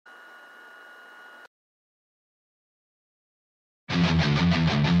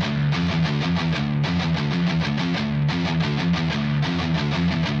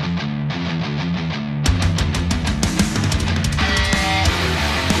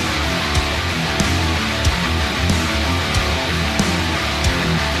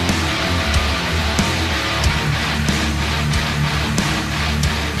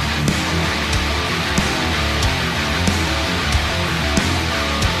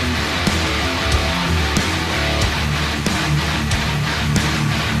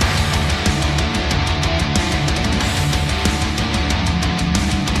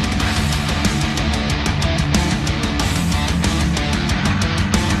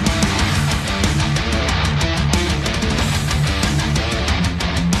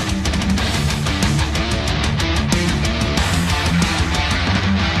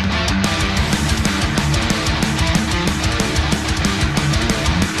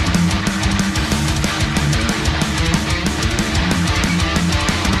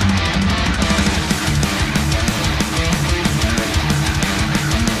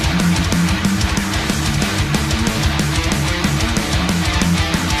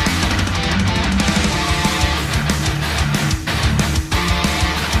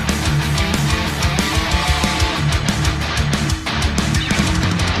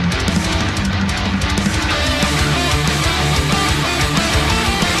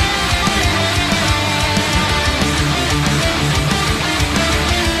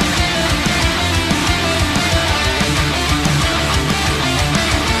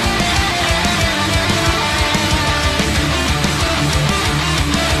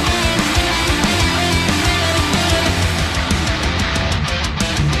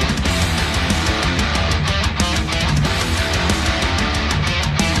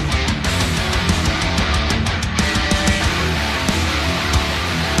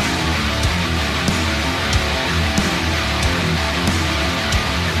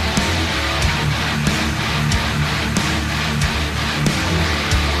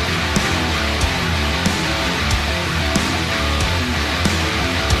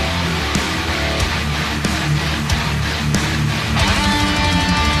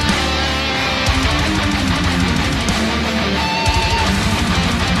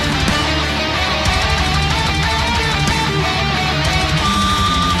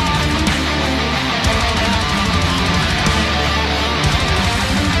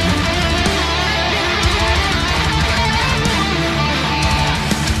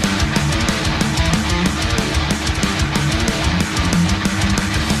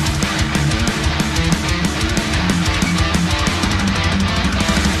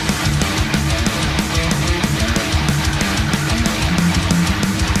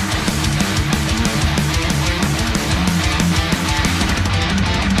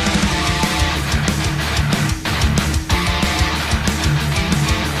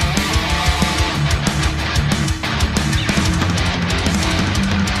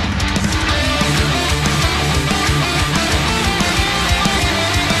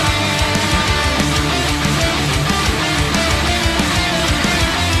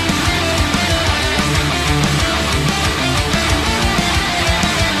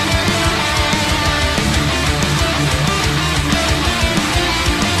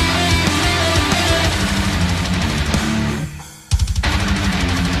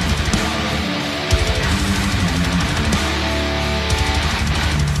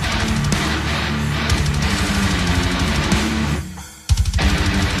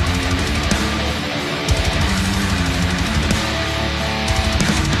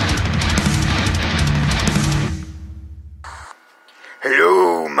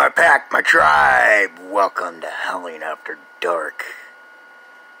Tribe, welcome to Howling After Dark.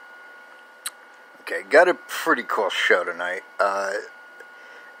 Okay, got a pretty cool show tonight,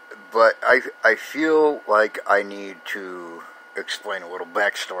 but I feel like I need to explain a little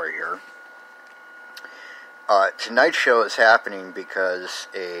backstory here. Tonight's show is happening because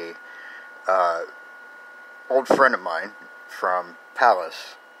a old friend of mine from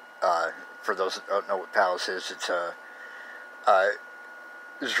Palace, for those that don't know what Palace is,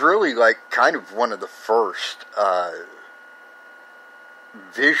 it's really like kind of one of the first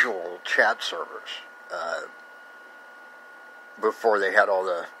visual chat servers before they had all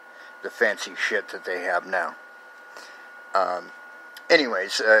the fancy shit that they have now.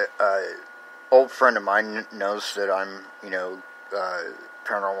 Anyways, old friend of mine knows that I'm,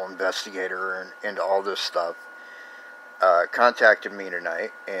 paranormal investigator and into all this stuff. Contacted me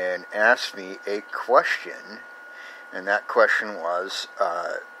tonight and asked me a question. And that question was,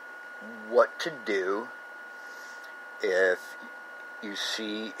 what to do if you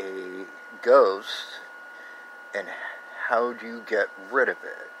see a ghost, and how do you get rid of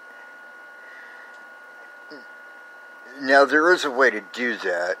it? Now, there is a way to do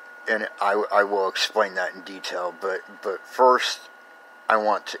that, and I will explain that in detail, but first, I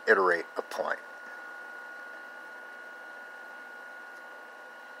want to iterate a point.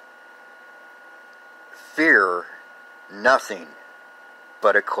 Fear nothing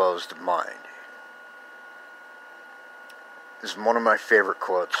but a closed mind. This is one of my favorite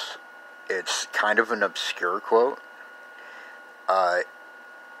quotes. It's kind of an obscure quote.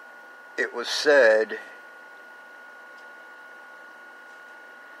 It was said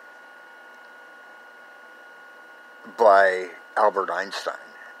by Albert Einstein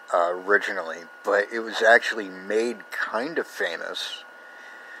originally, but it was actually made kind of famous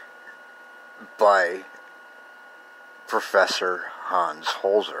by Professor Hans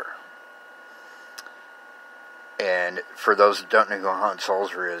Holzer. And for those that don't know who Hans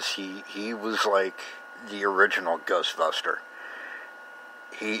Holzer is, he was like the original Ghostbuster.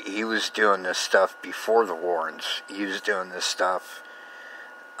 He was doing this stuff before the Warrens. He was doing this stuff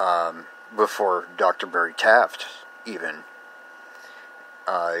before Dr. Barry Taft, even.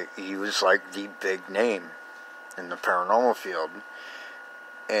 He was like the big name in the paranormal field.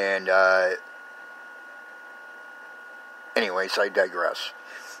 And anyways, I digress.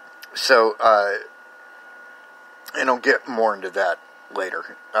 So, and I'll get more into that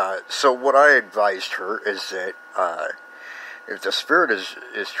later. So what I advised her is that if the spirit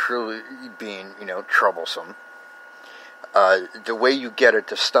is truly being, troublesome, the way you get it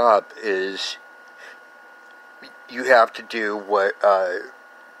to stop is you have to do what...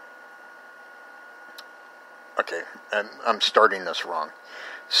 okay, I'm starting this wrong.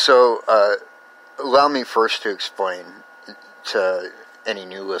 So, allow me first to explain to any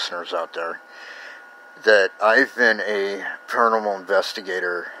new listeners out there that I've been a paranormal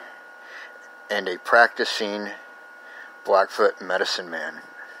investigator and a practicing Blackfoot medicine man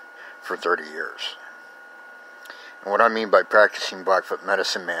for 30 years. And what I mean by practicing Blackfoot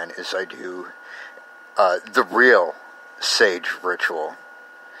medicine man is I do the real sage ritual,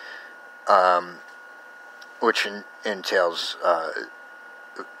 which entails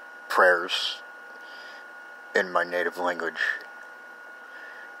prayers in my native language.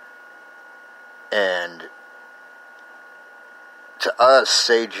 And to us,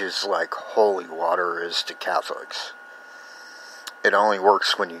 sage is like holy water is to Catholics. It only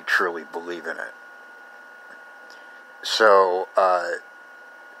works when you truly believe in it. So,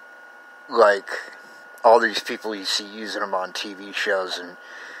 like all these people you see using them on TV shows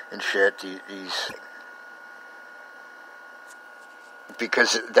and shit, these...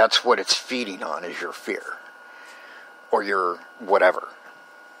 because that's what it's feeding on, is your fear. Or your whatever.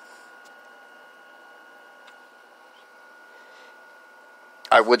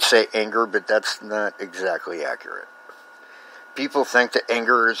 I would say anger, but that's not exactly accurate. People think that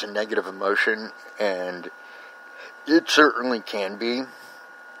anger is a negative emotion, and it certainly can be.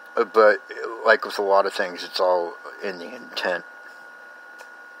 But like with a lot of things, it's all in the intent.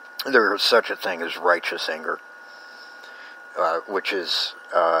 There is such a thing as righteous anger, which is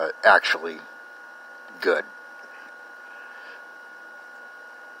actually good.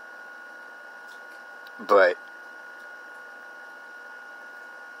 But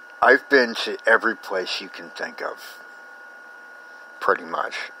I've been to every place you can think of, pretty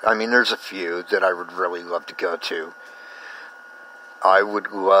much. I mean, there's a few that I would really love to go to. I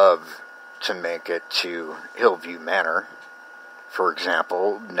would love to make it to Hillview Manor, for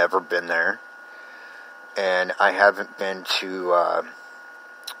example. Never been there. And I haven't been to,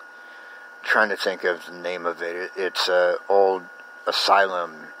 trying to think of the name of it. It's a old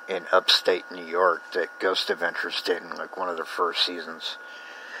asylum in upstate New York that Ghost Adventures did in like one of their first seasons,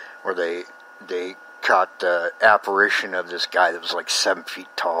 where they caught the apparition of this guy that was like 7 feet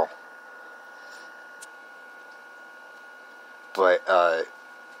tall. But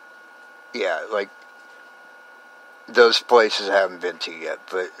yeah, like those places I haven't been to yet.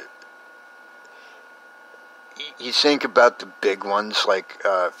 But you think about the big ones, like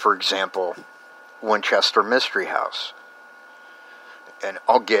for example, Winchester Mystery House. And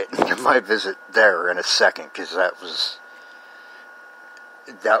I'll get into my visit there in a second, because that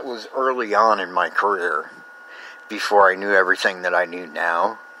was early on in my career, before I knew everything that I knew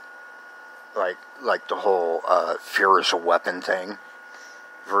now, like the whole fear is a weapon thing,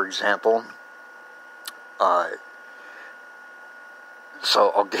 for example.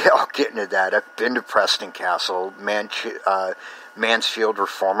 So I'll get into that. I've been to Preston Castle, Mansfield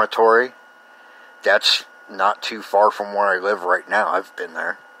Reformatory. That's not too far from where I live right now. I've been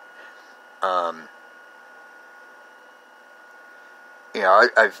there. You know,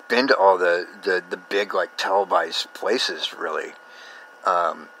 I've been to all the big, like, televised places, really.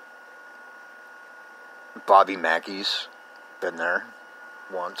 Bobby Mackey's, been there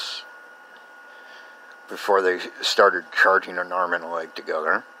once, before they started charging an arm and a leg to go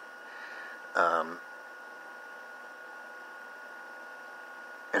there.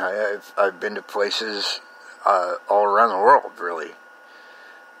 And I've been to places all around the world, really.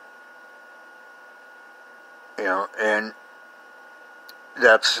 You know, and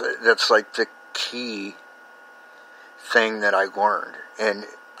that's like the key thing that I learned. And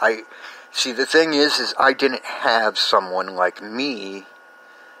the thing is I didn't have someone like me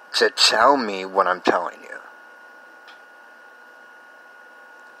to tell me what I'm telling you.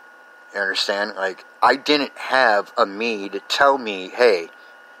 You understand? Like, I didn't have a me to tell me, hey,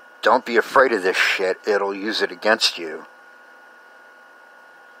 don't be afraid of this shit, it'll use it against you.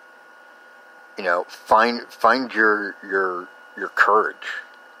 You know, find your courage.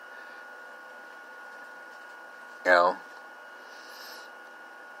 You know?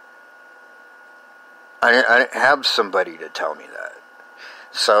 I didn't have somebody to tell me that.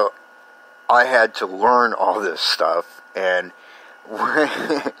 So I had to learn all this stuff, and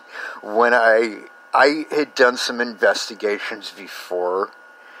when I had done some investigations before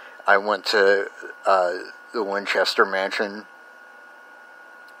I went to the Winchester Mansion,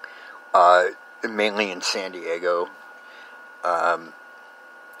 mainly in San Diego.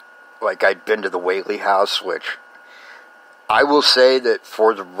 Like, I'd been to the Whaley House, which I will say that,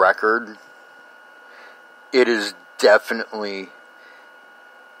 for the record, it is definitely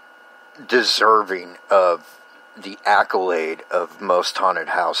deserving of the accolade of most haunted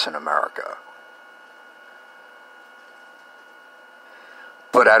house in America.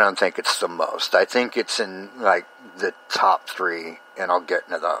 But I don't think it's the most. I think it's in, like, the top 3, and I'll get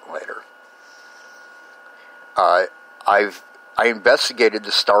into that later. I investigated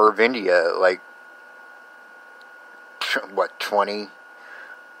the Star of India, like, 20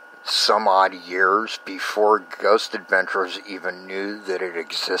 some odd years before Ghost Adventures even knew that it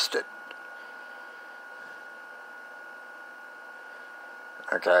existed.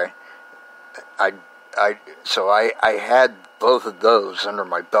 Okay? So I had both of those under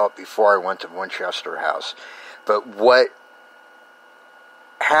my belt before I went to Winchester House. But what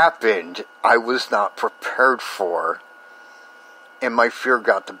happened, I was not prepared for, and my fear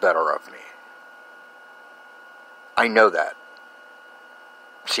got the better of me. I know that.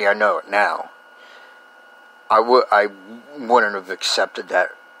 See, I know it now. I wouldn't have accepted that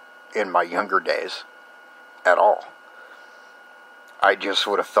in my younger days at all. I just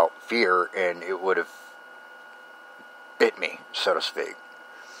would have felt fear, and it would have bit me, so to speak.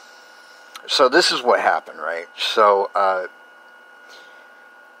 So this is what happened, right? So,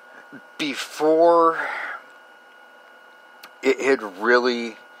 before it had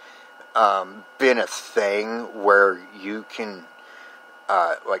really been a thing where you can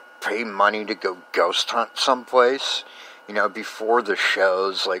like, pay money to go ghost hunt someplace, you know, before the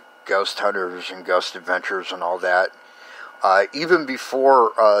shows like Ghost Hunters and Ghost Adventures and all that, even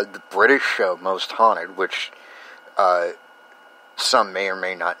before the British show Most Haunted, which some may or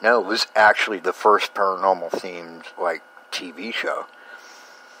may not know, was actually the first paranormal themed, like, TV show.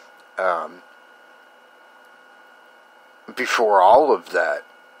 Before all of that,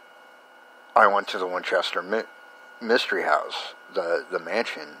 I went to the Winchester Mystery House, the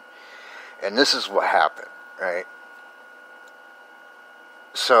mansion, and this is what happened, right?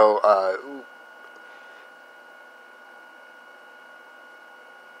 So,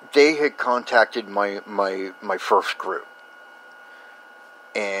 they had contacted my first group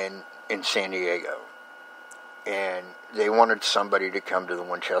in San Diego, and they wanted somebody to come to the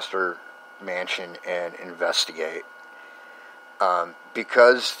Winchester mansion and investigate,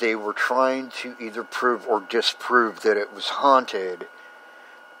 because they were trying to either prove or disprove that it was haunted,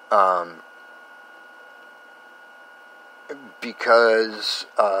 because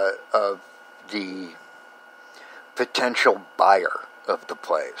of the potential buyer of the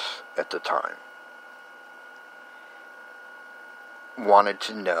place at the time wanted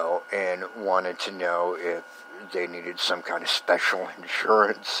to know if they needed some kind of special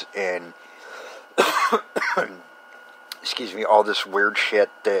insurance and excuse me, all this weird shit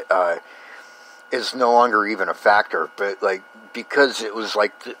that is no longer even a factor, but like, because it was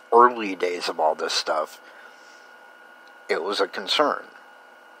like the early days of all this stuff, it was a concern,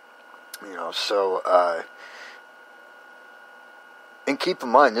 so and keep in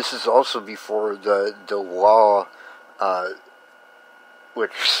mind, this is also before the law,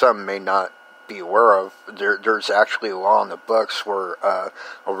 which some may not be aware of. There's actually a law in the books where a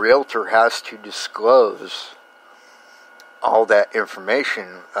realtor has to disclose all that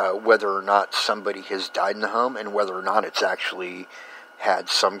information, whether or not somebody has died in the home and whether or not it's actually had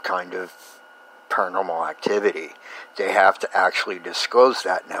some kind of paranormal activity. They have to actually disclose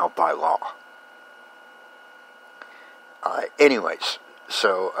that now by law. Anyways,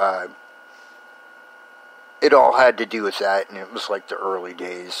 so it all had to do with that, and it was like the early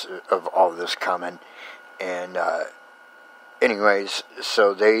days of all this coming. And anyways,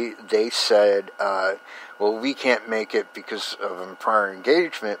 so they said, well, we can't make it because of a prior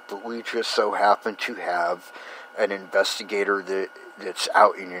engagement, but we just so happen to have an investigator that's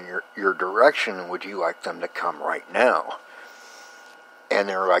out in your direction. Would you like them to come right now? And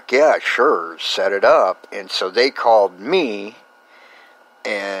they were like, yeah, sure, set it up. And so they called me,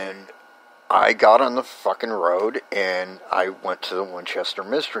 and I got on the fucking road, and I went to the Winchester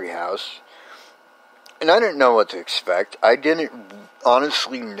Mystery House. And I didn't know what to expect. I didn't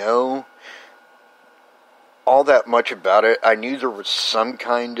honestly know all that much about it. I knew there was some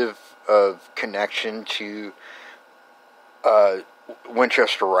kind of connection to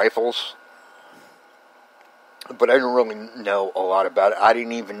Winchester rifles, but I didn't really know a lot about it. I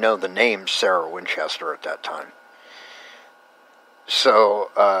didn't even know the name Sarah Winchester at that time. So,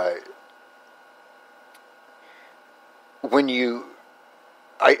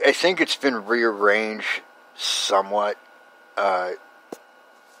 I think it's been rearranged somewhat,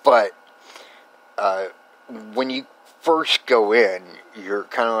 but when you first go in, you're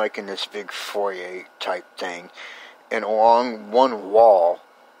kind of like in this big foyer type thing, and along one wall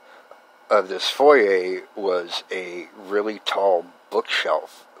of this foyer was a really tall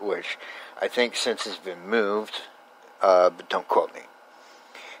bookshelf, which I think since has been moved, but don't quote me.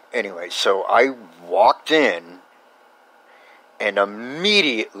 Anyway, so I walked in, and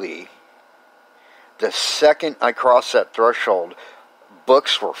immediately, the second I crossed that threshold,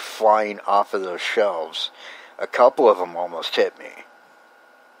 books were flying off of those shelves. A couple of them almost hit me.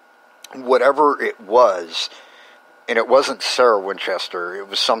 Whatever it was, and it wasn't Sarah Winchester, it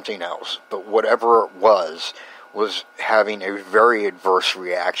was something else, but whatever it was having a very adverse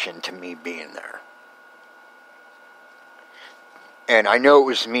reaction to me being there. And I know it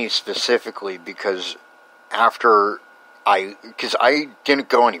was me specifically because I didn't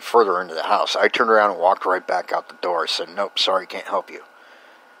go any further into the house. I turned around and walked right back out the door. I said, nope, sorry, can't help you.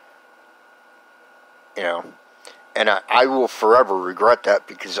 And I will forever regret that,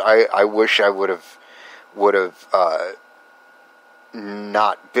 because I wish I would have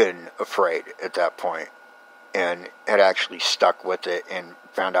not been afraid at that point and had actually stuck with it and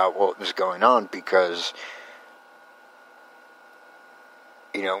found out what was going on, because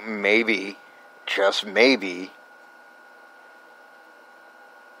maybe, just maybe,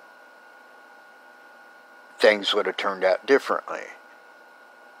 things would have turned out differently.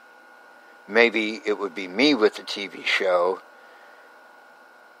 Maybe it would be me with the TV show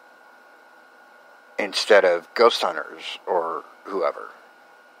instead of Ghost Hunters or whoever.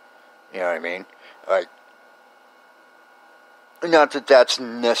 You know what I mean? Like, not that that's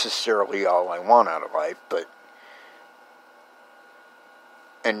necessarily all I want out of life, but,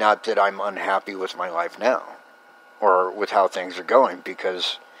 and not that I'm unhappy with my life now or with how things are going,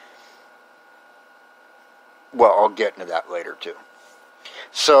 because, well, I'll get into that later too.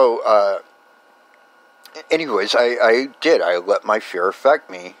 So, anyways, I let my fear affect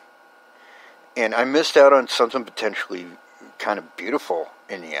me, and I missed out on something potentially kind of beautiful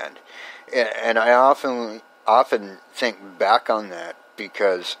in the end. And I often think back on that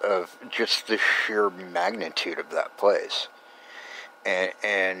because of just the sheer magnitude of that place, and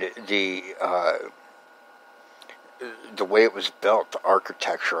the way it was built, the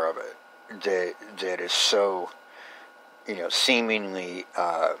architecture of it. that is so, seemingly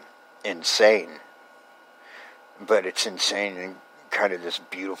insane, but it's insane in kind of this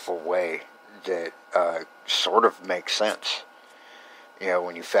beautiful way that sort of makes sense.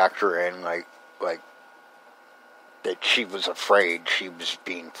 When you factor in like that she was afraid she was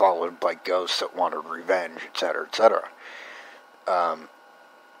being followed by ghosts that wanted revenge, etc., etc.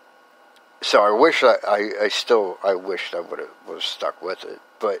 So I wish I wished I would have stuck with it,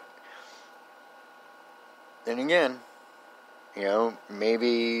 but then again,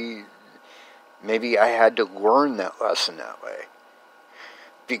 maybe I had to learn that lesson that way,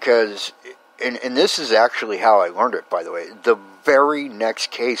 because, and this is actually how I learned it, by the way. The very next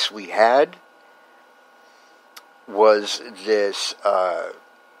case we had was this,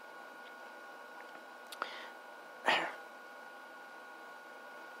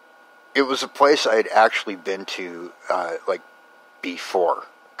 it was a place I had actually been to, before,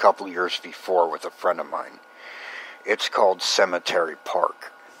 a couple years before, with a friend of mine. It's called Cemetery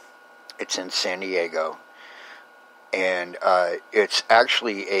Park. It's in San Diego. And it's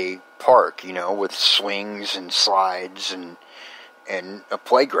actually a park, with swings and slides and a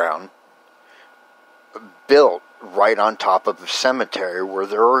playground built right on top of a cemetery where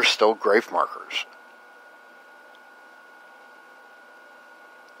there are still grave markers.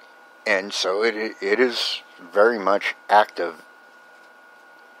 And so it is very much active,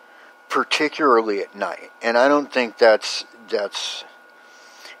 particularly at night. And I don't think that's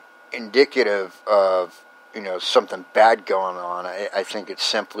indicative of, something bad going on. I think it's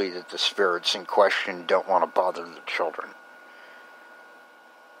simply that the spirits in question don't want to bother the children.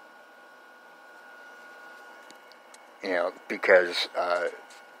 Because,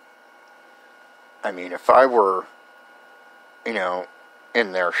 if I were,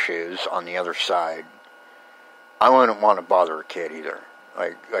 in their shoes on the other side, I wouldn't want to bother a kid either.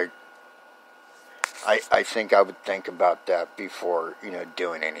 I think I would think about that before,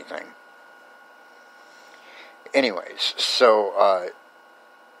 doing anything. Anyways, so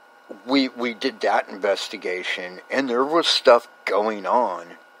we did that investigation, and there was stuff going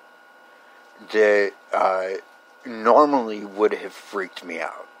on that normally would have freaked me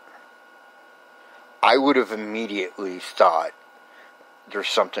out. I would have immediately thought, there's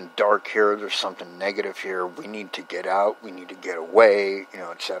something dark here, there's something negative here, we need to get out, we need to get away,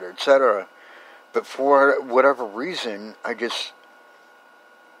 etc., etc. But for whatever reason, I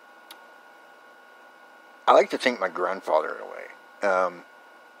like to thank my grandfather in a way,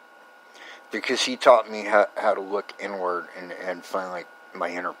 because he taught me how to look inward and find my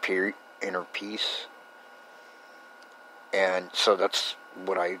inner peace, and so that's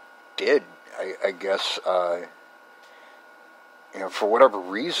what I did. I guess for whatever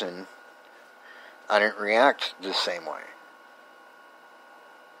reason, I didn't react the same way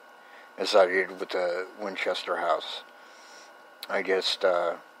as I did with the Winchester house. I just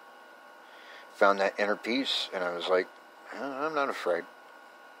found that inner peace, and I was like, I'm not afraid.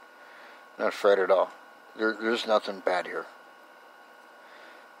 Not afraid at all. There's nothing bad here.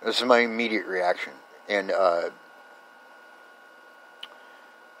 This is my immediate reaction. And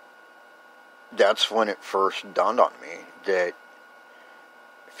that's when it first dawned on me that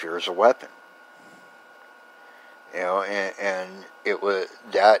fear is a weapon. And it was,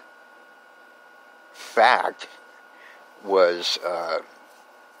 that fact was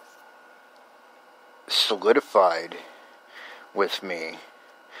solidified with me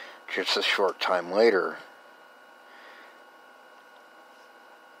just a short time later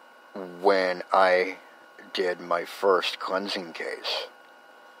when I did my first cleansing case,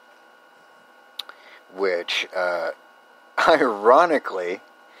 which ironically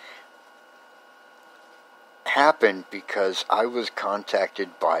happened because I was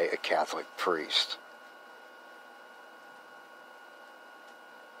contacted by a Catholic priest.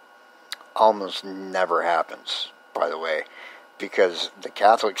 Almost never happens, by the way, because the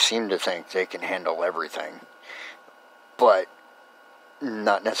Catholics seem to think they can handle everything, but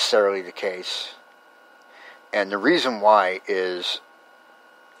not necessarily the case. And the reason why is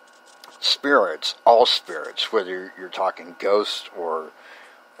spirits, all spirits, whether you're talking ghosts or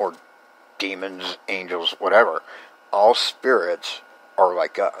demons, angels, whatever, all spirits are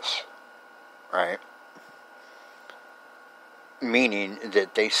like us, right? Meaning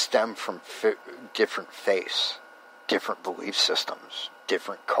that they stem from different faiths, different belief systems,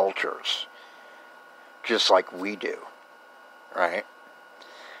 different cultures, just like we do, right?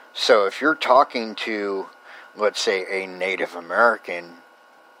 So if you're talking to, let's say, a Native American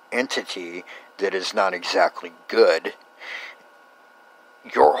entity that is not exactly good,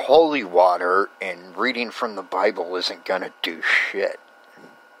 your holy water and reading from the Bible isn't going to do shit.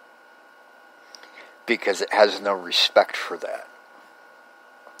 because it has no respect for that.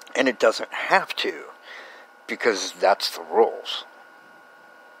 And it doesn't have to, because that's the rules.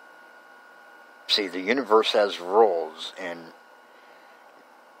 See, the universe has rules, and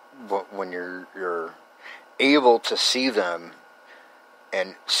when you're able to see them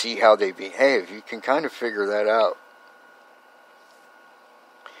and see how they behave, you can kind of figure that out.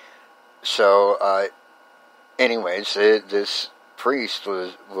 So, anyways, this priest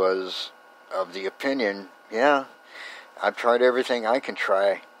was of the opinion, yeah, I've tried everything I can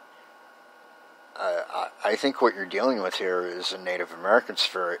try. I think what you're dealing with here is a Native American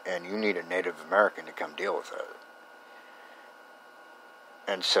spirit, and you need a Native American to come deal with it.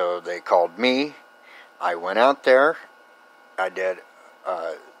 And so they called me. I went out there. I did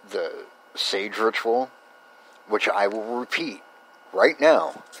the sage ritual, which I will repeat right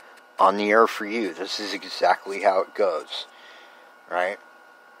now on the air for you. This is exactly how it goes, right?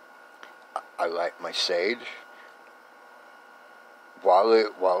 I light my sage.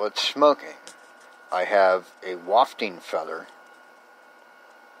 While it's smoking, I have a wafting feather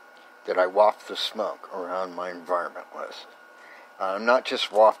that I waft the smoke around my environment with. I'm not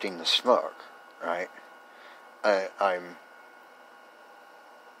just wafting the smoke, right? I'm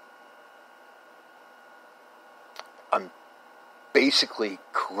basically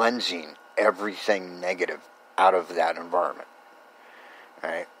cleansing everything negative out of that environment,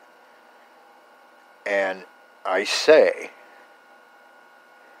 right? And I say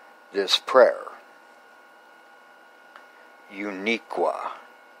this prayer: Uniqua,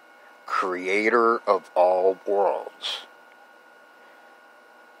 creator of all worlds,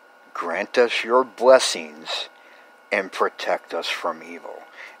 grant us your blessings and protect us from evil.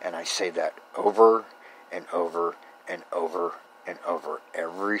 And I say that over and over and over and over.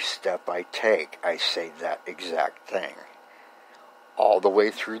 Every step I take, I say that exact thing. All the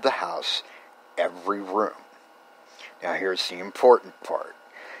way through the house, every room. Now here's the important part.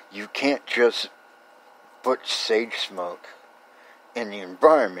 You can't just put sage smoke in the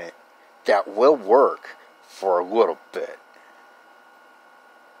environment. That will work for a little bit.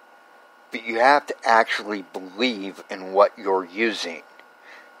 But you have to actually believe in what you're using.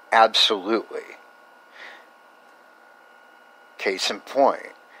 Absolutely. Case in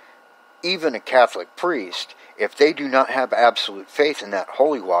point, even a Catholic priest, if they do not have absolute faith in that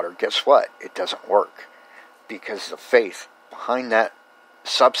holy water, guess what? It doesn't work. Because the faith behind that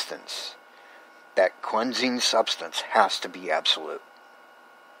substance, that cleansing substance, has to be absolute.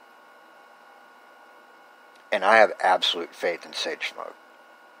 And I have absolute faith in sage smoke.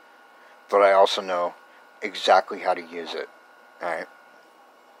 But I also know exactly how to use it. Alright?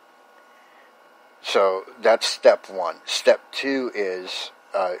 So that's step one. Step two is,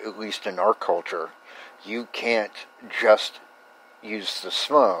 at least in our culture, you can't just use the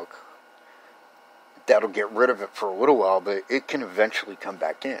smoke. That'll get rid of it for a little while, but it can eventually come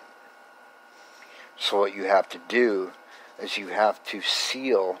back in. So what you have to do is you have to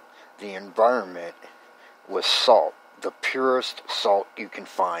seal the environment with salt. The purest salt you can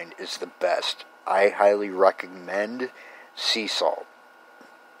find is the best. I highly recommend sea salt.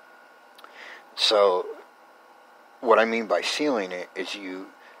 So, what I mean by sealing it is you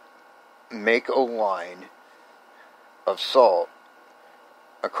make a line of salt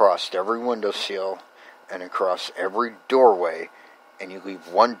across every windowsill and across every doorway, and you leave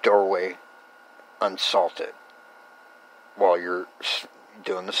one doorway unsalted while you're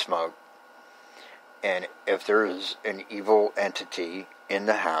doing the smoke. And if there is an evil entity in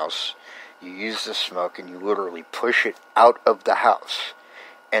the house, you use the smoke and you literally push it out of the house.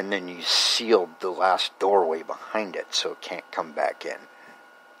 And then you seal the last doorway behind it so it can't come back in.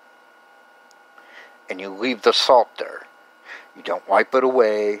 And you leave the salt there. You don't wipe it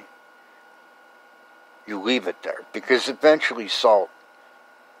away. You leave it there. Because eventually salt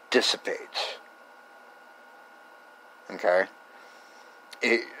dissipates. Okay?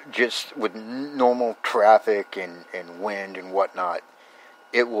 It just, with normal traffic and wind and whatnot,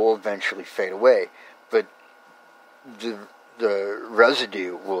 it will eventually fade away. But the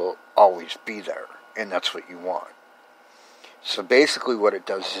residue will always be there, and that's what you want. So basically what it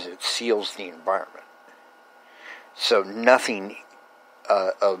does is it seals the environment. So nothing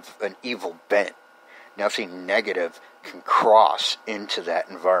of an evil bent, nothing negative can cross into that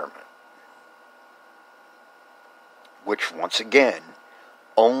environment. Which, once again,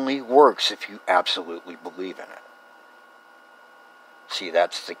 only works if you absolutely believe in it. See,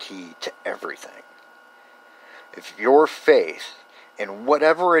 that's the key to everything. If your faith in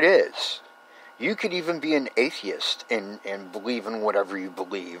whatever it is, you could even be an atheist and believe in whatever you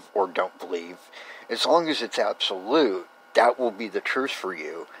believe or don't believe. As long as it's absolute, that will be the truth for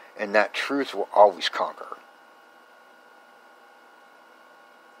you. and that truth will always conquer.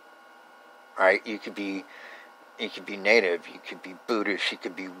 Right? You could be Native, you could be Buddhist, you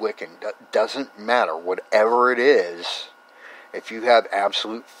could be Wiccan. That doesn't matter. Whatever it is, if you have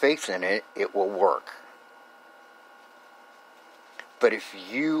absolute faith in it, it will work. But if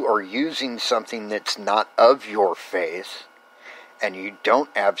you are using something that's not of your faith, and you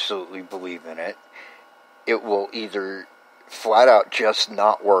don't absolutely believe in it, it will either flat out just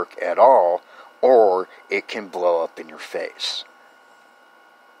not work at all, or it can blow up in your face.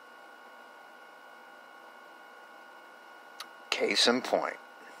 Case in point,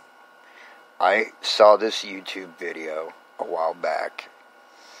 I saw this YouTube video a while back,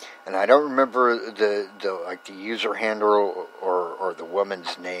 and I don't remember the user handle or the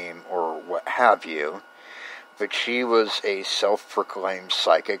woman's name or what have you, but she was a self-proclaimed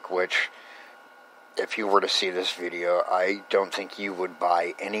psychic, which, if you were to see this video, I don't think you would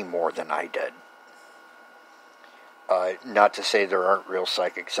buy any more than I did. Not to say there aren't real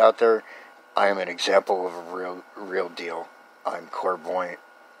psychics out there. I am an example of a real deal. I'm clairvoyant,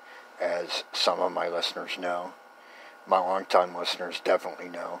 as some of my listeners know. My longtime listeners definitely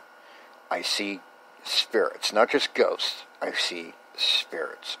know. I see spirits, not just ghosts. I see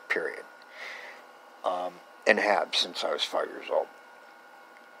spirits, period. And have since I was 5 years old.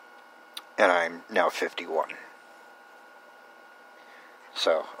 And I'm now 51.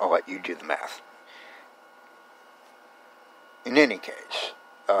 So, I'll let you do the math. In any case,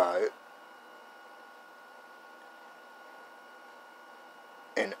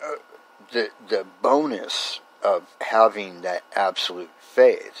 the bonus of having that absolute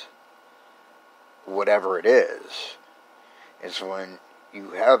faith, whatever it is when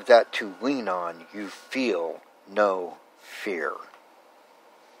you have that to lean on, you feel no fear.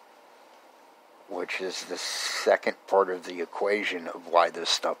 Which is the second part of the equation of why this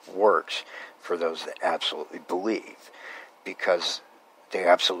stuff works for those that absolutely believe. Because they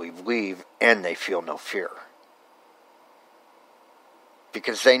absolutely believe and they feel no fear.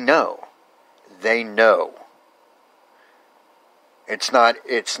 Because they know. They know. It's not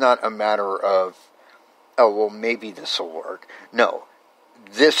a matter of, oh, well, maybe this will work. No.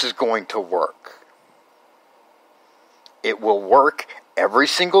 This is going to work. It will work every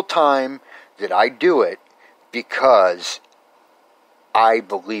single time that I do it because I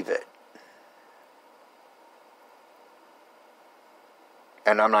believe it.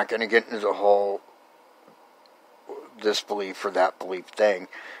 And I'm not going to get into the whole this belief or that belief thing,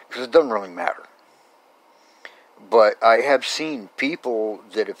 because it doesn't really matter. But I have seen people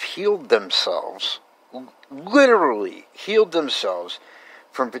that have healed themselves, literally healed themselves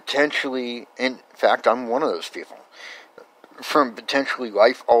from potentially, in fact, I'm one of those people, from potentially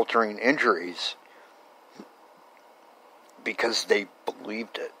life-altering injuries because they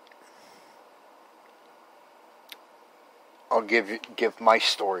believed it. I'll give my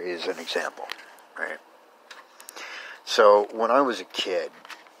story as an example, right? So, when I was a kid,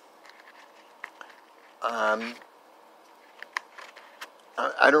 I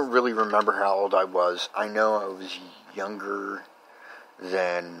don't really remember how old I was. I know I was younger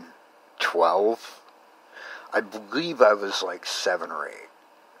than 12. I believe I was like 7 or 8.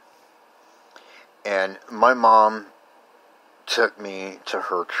 And my mom took me to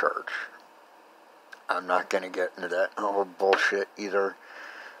her church. I'm not going to get into that whole bullshit either.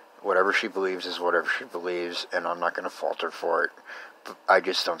 Whatever she believes is whatever she believes, and I'm not going to fault her for it. But I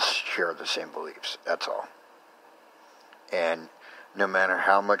just don't share the same beliefs, that's all. And no matter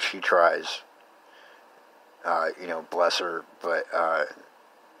how much she tries, bless her, but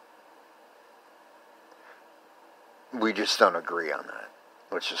we just don't agree on that.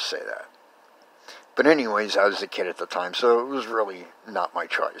 Let's just say that. But anyways, I was a kid at the time, so it was really not my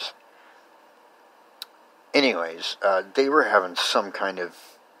choice. Anyways, they were having some kind of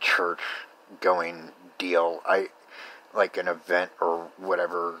church-going deal. Like an event or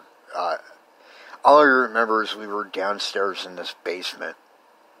whatever. All I remember is we were downstairs in this basement.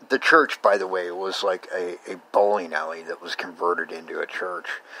 The church, by the way, was like a bowling alley that was converted into a church.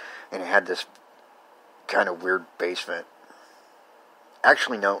 And it had this kind of weird basement.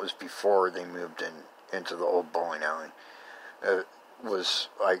 Actually, no, it was before they moved into the old bowling alley. It was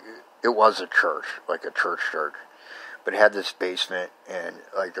a church, like a church. But it had this basement, and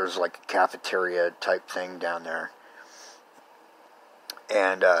like there's like a cafeteria type thing down there.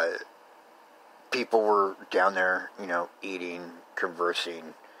 And people were down there, eating,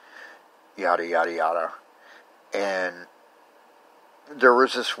 conversing, yada, yada, yada. And there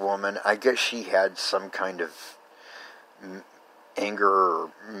was this woman, I guess she had some kind of anger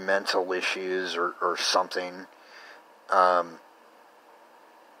or mental issues or something.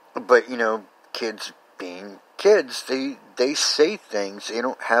 But, kids being kids, they say things, they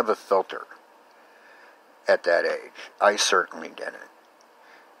don't have a filter at that age. I certainly didn't.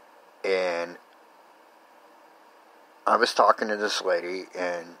 And I was talking to this lady,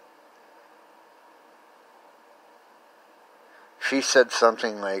 and she said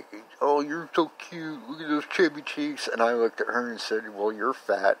something like, "Oh, you're so cute, look at those chubby cheeks." And I looked at her and said, "Well, you're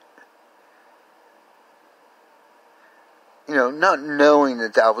fat." Not knowing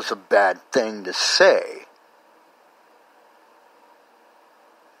that that was a bad thing to say.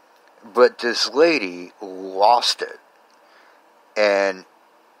 But this lady lost it. And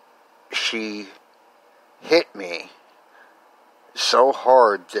she hit me so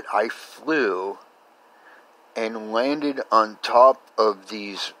hard that I flew and landed on top of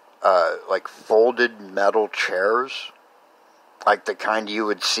these folded metal chairs, like the kind you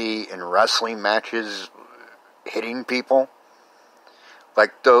would see in wrestling matches hitting people.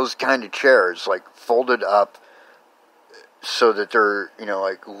 Like those kind of chairs, like folded up so that they're,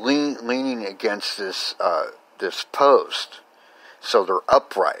 leaning against this post, so they're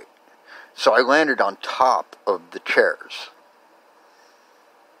upright. So I landed on top of the chairs.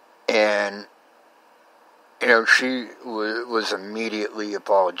 And, she was immediately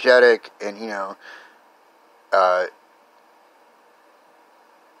apologetic, and,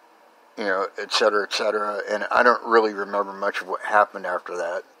 et cetera, et cetera. And I don't really remember much of what happened after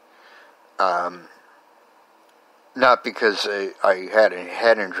that. Not because I had a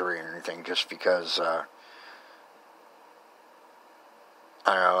head injury or anything, just because, I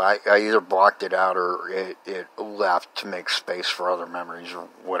don't know, I either blocked it out or it left to make space for other memories or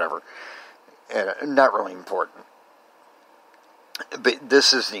whatever. And not really important. But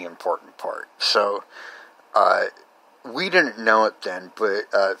this is the important part. So, we didn't know it then, but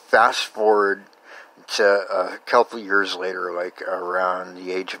fast forward to a couple years later, like around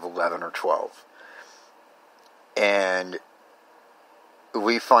the age of 11 or 12. And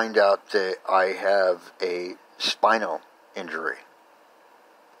we find out that I have a spinal injury.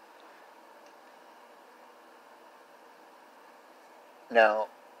 Now,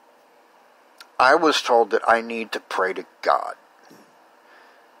 I was told that I need to pray to God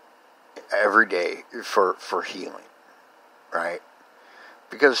every day for healing, right?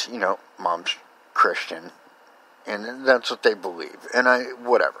 Because, Mom's Christian, and that's what they believe. And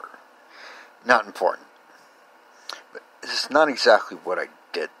whatever. Not important. But it's not exactly what I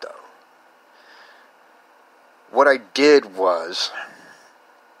did, though. What I did was,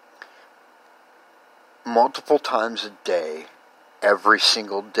 multiple times a day, every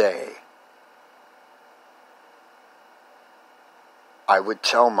single day, I would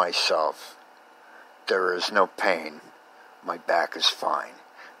tell myself, there is no pain, my back is fine.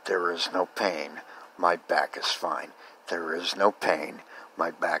 There is no pain, my back is fine. There is no pain,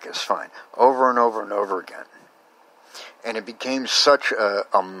 my back is fine. Over and over and over again. And it became such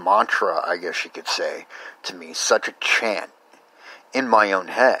a mantra, I guess you could say, to me, such a chant in my own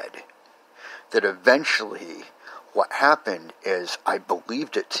head, that eventually what happened is I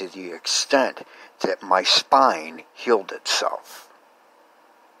believed it to the extent that my spine healed itself.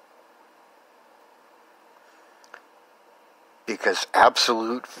 Because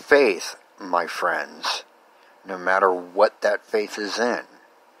absolute faith, my friends, no matter what that faith is in,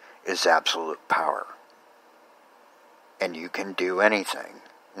 is absolute power. And you can do anything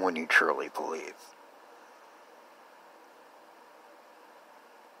when you truly believe.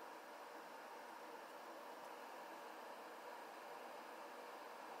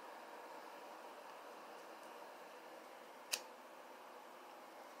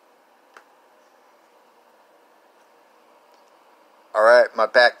 Alright, my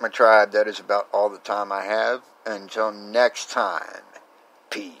pack, my tribe, that is about all the time I have. Until next time,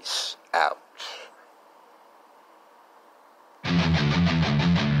 peace out.